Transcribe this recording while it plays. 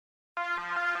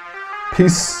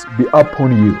Peace be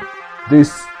upon you.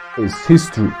 This is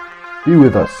history. Be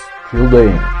with us till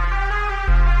the end.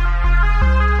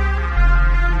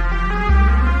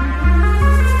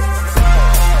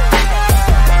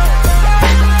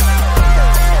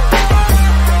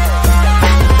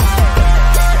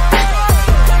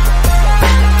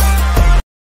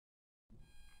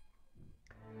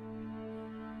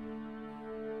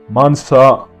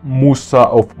 Mansa Musa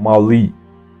of Mali.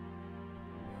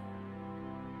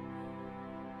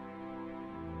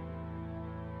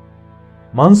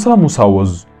 Mansa Musa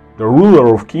was the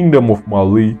ruler of Kingdom of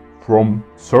Mali from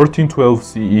 1312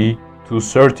 CE to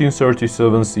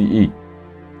 1337 CE.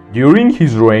 During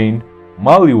his reign,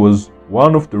 Mali was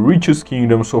one of the richest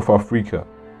kingdoms of Africa,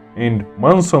 and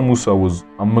Mansa Musa was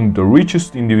among the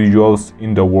richest individuals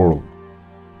in the world.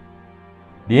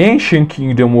 The ancient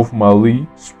kingdom of Mali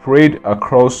spread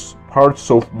across parts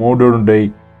of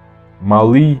modern-day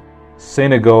Mali,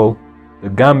 Senegal, the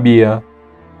Gambia,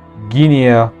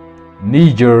 Guinea,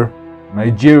 Niger,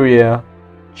 Nigeria,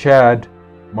 Chad,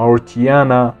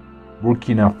 Mauritania,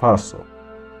 Burkina Faso.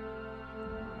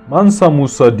 Mansa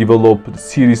Musa developed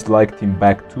cities like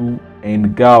Timbuktu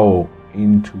and Gao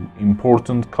into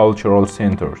important cultural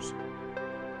centers.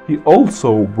 He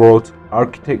also brought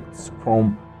architects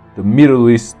from the Middle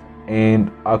East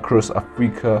and across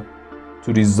Africa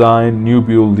to design new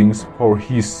buildings for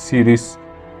his cities.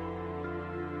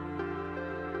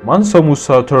 Mansa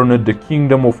Musa turned the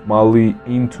Kingdom of Mali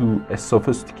into a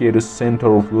sophisticated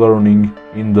center of learning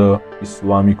in the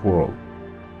Islamic world.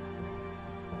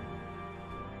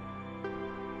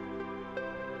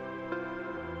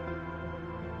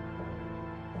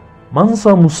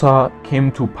 Mansa Musa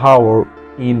came to power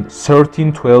in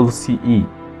 1312 CE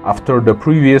after the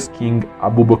previous king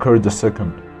Abu Bakr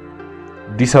II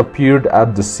disappeared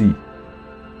at the sea.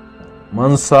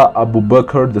 Mansa Abu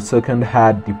Bakr II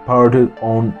had departed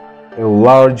on a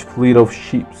large fleet of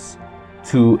ships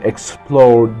to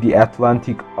explore the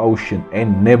Atlantic Ocean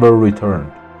and never returned.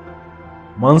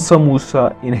 Mansa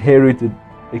Musa inherited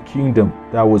a kingdom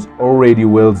that was already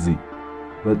wealthy,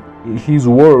 but his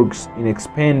works in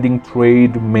expanding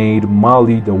trade made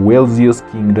Mali the wealthiest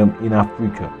kingdom in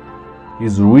Africa.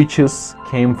 His riches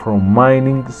came from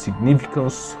mining,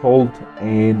 significant salt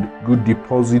and good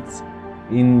deposits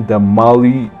in the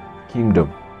Mali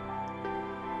kingdom.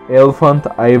 Elephant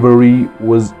ivory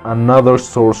was another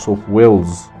source of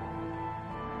wealth.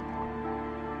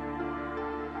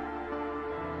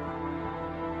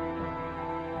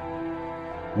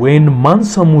 When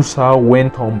Mansa Musa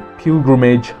went on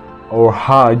pilgrimage or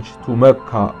Hajj to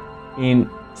Mecca in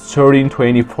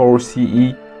 1324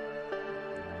 CE,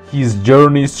 his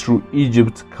journeys through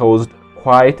Egypt caused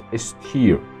quite a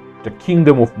stir. The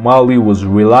Kingdom of Mali was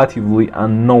relatively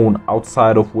unknown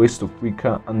outside of West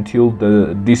Africa until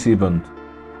this event.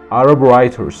 Arab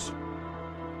writers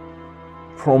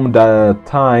from that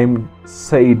time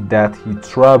said that he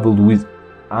traveled with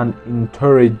an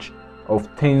entourage of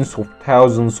tens of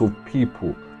thousands of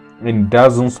people and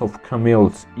dozens of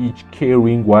camels, each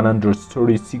carrying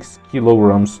 136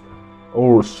 kilograms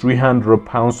or 300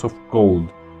 pounds of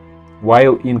gold.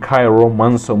 While in Cairo,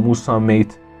 Mansa Musa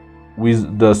met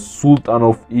with the Sultan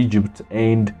of Egypt,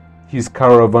 and his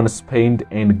caravan spent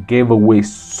and gave away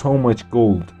so much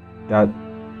gold that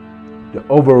the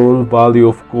overall value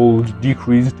of gold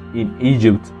decreased in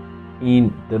Egypt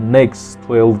in the next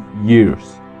 12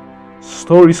 years.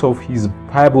 Stories of his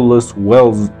fabulous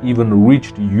wealth even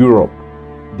reached Europe.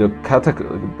 The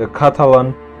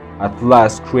Catalan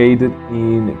atlas created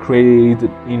in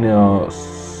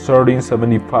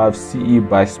 1375 CE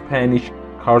by Spanish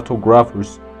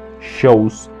cartographers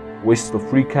shows West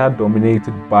Africa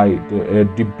dominated by the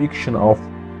depiction of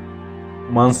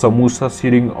Mansa Musa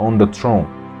sitting on the throne,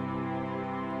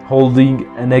 holding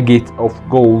a nugget of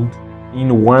gold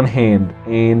in one hand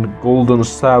and golden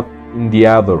staff in the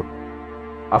other.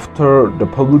 After the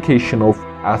publication of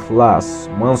Atlas,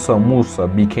 Mansa Musa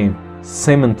became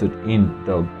cemented in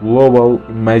the global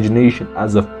imagination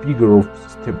as a figure of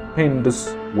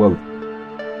stupendous wealth.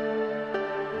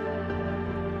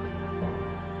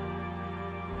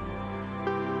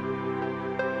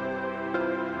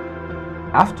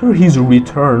 After his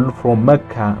return from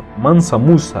Mecca, Mansa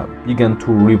Musa began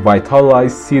to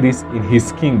revitalize cities in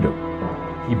his kingdom.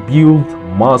 He built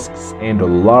mosques and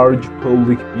large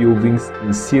public buildings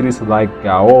in cities like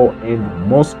Gao and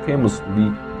most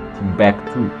famously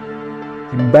Timbuktu.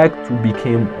 Timbuktu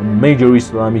became a major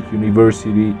Islamic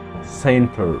university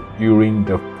center during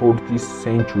the 14th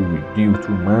century due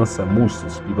to Mansa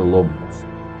Musa's developments.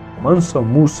 Mansa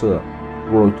Musa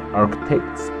brought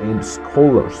architects and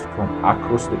scholars from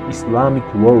across the Islamic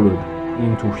world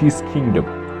into his kingdom,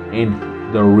 and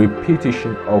the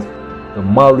reputation of the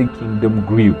Mali kingdom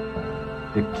grew.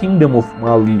 The kingdom of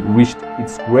Mali reached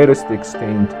its greatest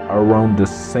extent around the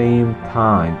same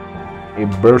time, a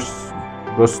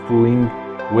bustling,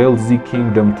 wealthy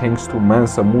kingdom thanks to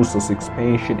Mansa Musa's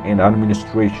expansion and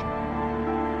administration.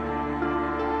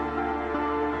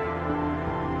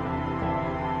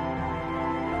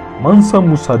 Mansa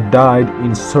Musa died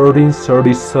in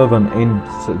 1337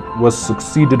 and was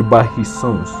succeeded by his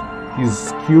sons. His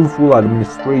skillful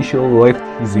administration left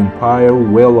his empire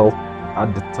well off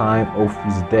at the time of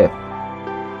his death,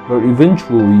 but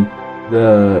eventually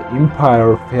the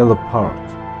empire fell apart.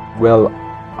 Well,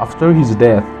 after his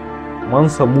death,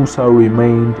 Mansa Musa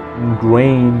remained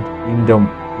ingrained in the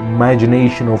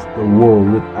imagination of the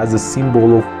world as a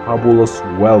symbol of fabulous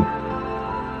wealth.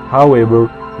 However,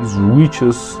 his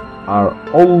riches are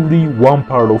only one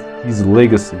part of his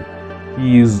legacy.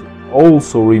 He is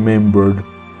also remembered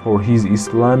for his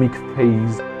Islamic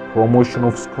faith, promotion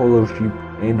of scholarship,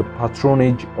 and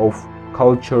patronage of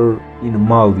culture in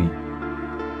Mali.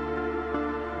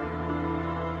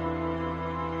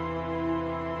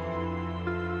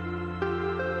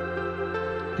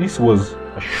 This was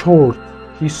a short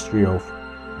history of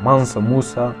Mansa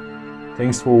Musa.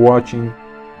 Thanks for watching.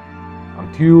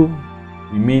 Until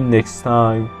we meet next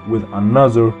time with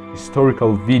another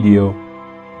historical video,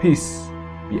 peace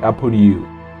be upon you.